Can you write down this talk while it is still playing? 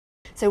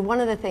So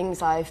one of the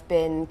things I've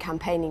been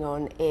campaigning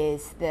on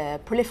is the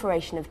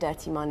proliferation of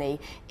dirty money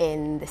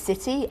in the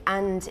city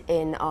and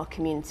in our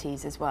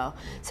communities as well.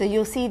 So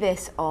you'll see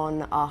this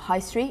on our high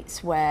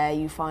streets, where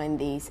you find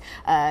these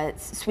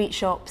sweet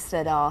shops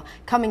that are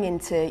coming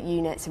into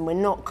units, and we're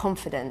not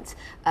confident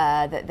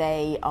that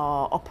they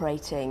are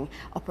operating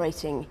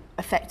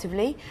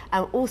effectively.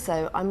 And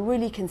also, I'm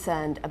really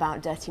concerned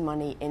about dirty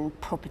money in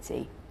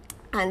property.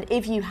 And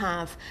if you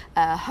have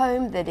a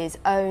home that is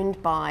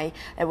owned by,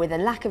 with a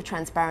lack of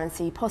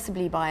transparency,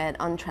 possibly by an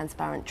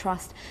untransparent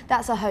trust,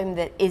 that's a home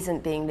that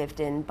isn't being lived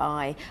in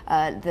by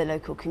the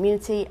local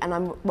community, and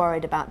I'm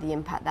worried about the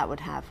impact that would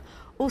have.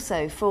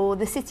 Also, for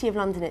the City of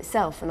London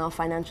itself and our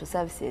financial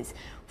services,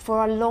 for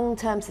our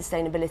long-term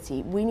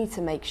sustainability, we need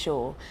to make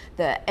sure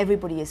that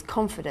everybody is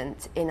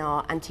confident in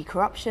our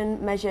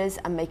anti-corruption measures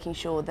and making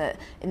sure that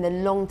in the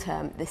long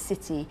term, the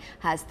city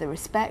has the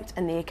respect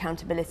and the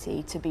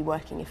accountability to be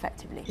working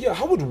effectively. Yeah,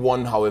 how would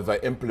one, however,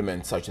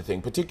 implement such a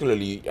thing,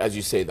 particularly, as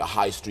you say, the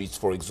high streets,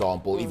 for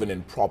example, even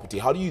in property?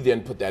 How do you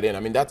then put that in? I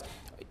mean, that's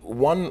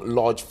one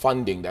large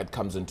funding that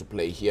comes into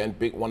play here,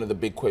 and one of the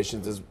big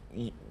questions is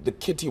the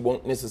kitty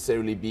won't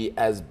necessarily be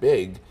as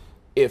big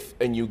if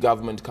a new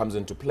government comes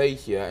into play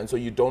here, and so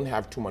you don't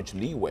have too much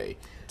leeway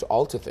to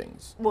alter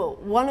things. Well,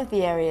 one of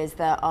the areas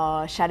that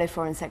our Shadow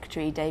Foreign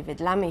Secretary David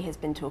Lammy has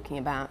been talking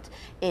about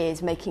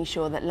is making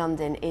sure that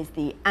London is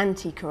the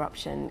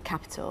anti-corruption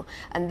capital,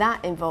 and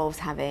that involves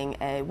having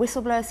a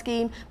whistleblower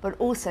scheme, but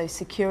also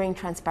securing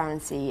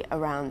transparency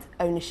around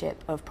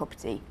ownership of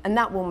property, and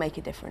that will make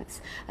a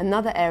difference.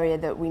 Another area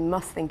that we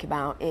must think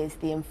about is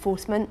the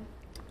enforcement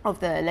of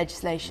the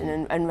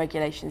legislation and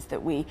regulations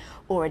that we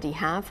already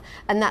have,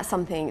 and that's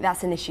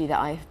an issue that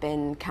I've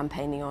been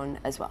campaigning on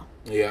as well.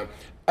 Yeah.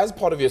 As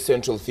part of your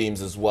central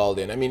themes as well,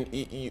 then, I mean,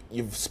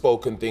 you've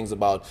spoken things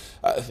about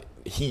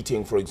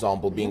heating, for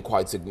example, being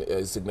quite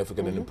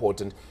significant and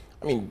important.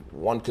 I mean,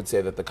 one could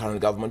say that the current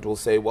government will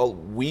say, well,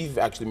 we've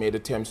actually made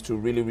attempts to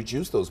really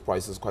reduce those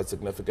prices quite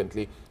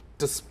significantly,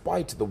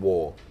 despite the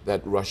war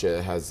that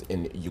Russia has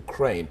in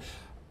Ukraine.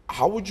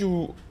 How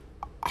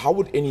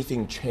would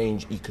anything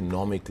change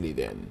economically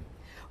then,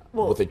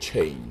 with a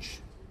change?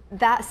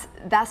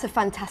 That's a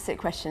fantastic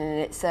question, and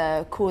it's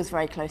a cause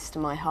very close to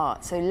my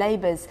heart. So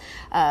Labour's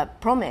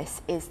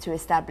promise is to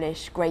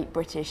establish Great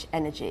British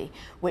Energy,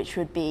 which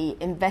would be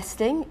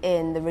investing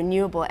in the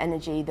renewable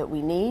energy that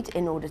we need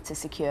in order to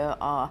secure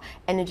our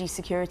energy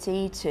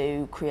security,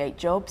 to create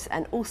jobs,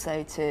 and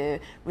also to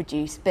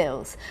reduce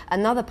bills.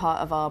 Another part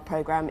of our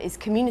programme is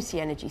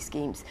community energy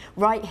schemes.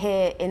 Right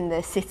here in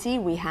the city,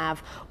 we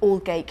have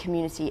Aldgate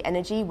Community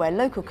Energy, where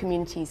local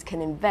communities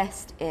can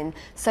invest in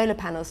solar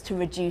panels to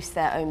reduce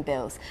their own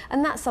bills,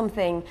 and that's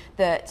something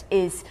that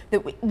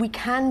we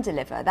can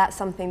deliver. That's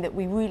something that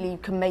we really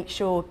can make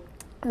sure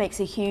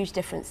makes a huge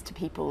difference to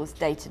people's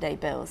day-to-day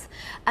bills.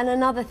 And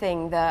another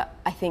thing that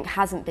I think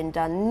hasn't been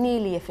done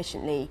nearly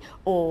efficiently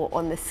or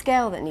on the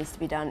scale that needs to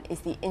be done is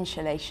the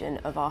insulation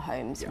of our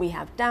homes. Yeah. We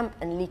have damp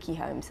and leaky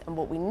homes, and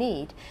what we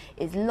need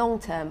is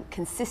long-term,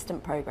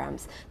 consistent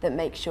programs that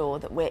make sure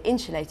that we're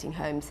insulating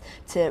homes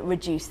to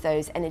reduce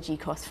those energy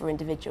costs for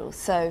individuals.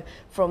 So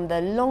from the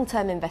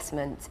long-term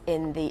investment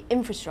in the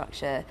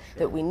infrastructure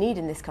that we need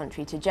in this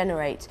country to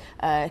generate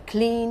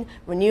clean,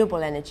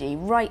 renewable energy,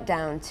 right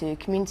down to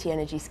community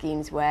energy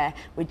schemes where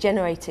we're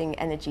generating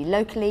energy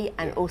locally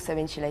and also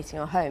insulating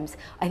our homes.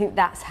 I think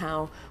that's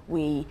how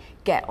we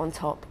get on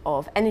top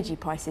of energy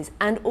prices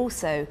and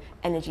also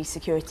energy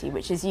security,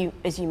 which, as you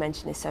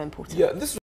mentioned, is so important. Yeah, this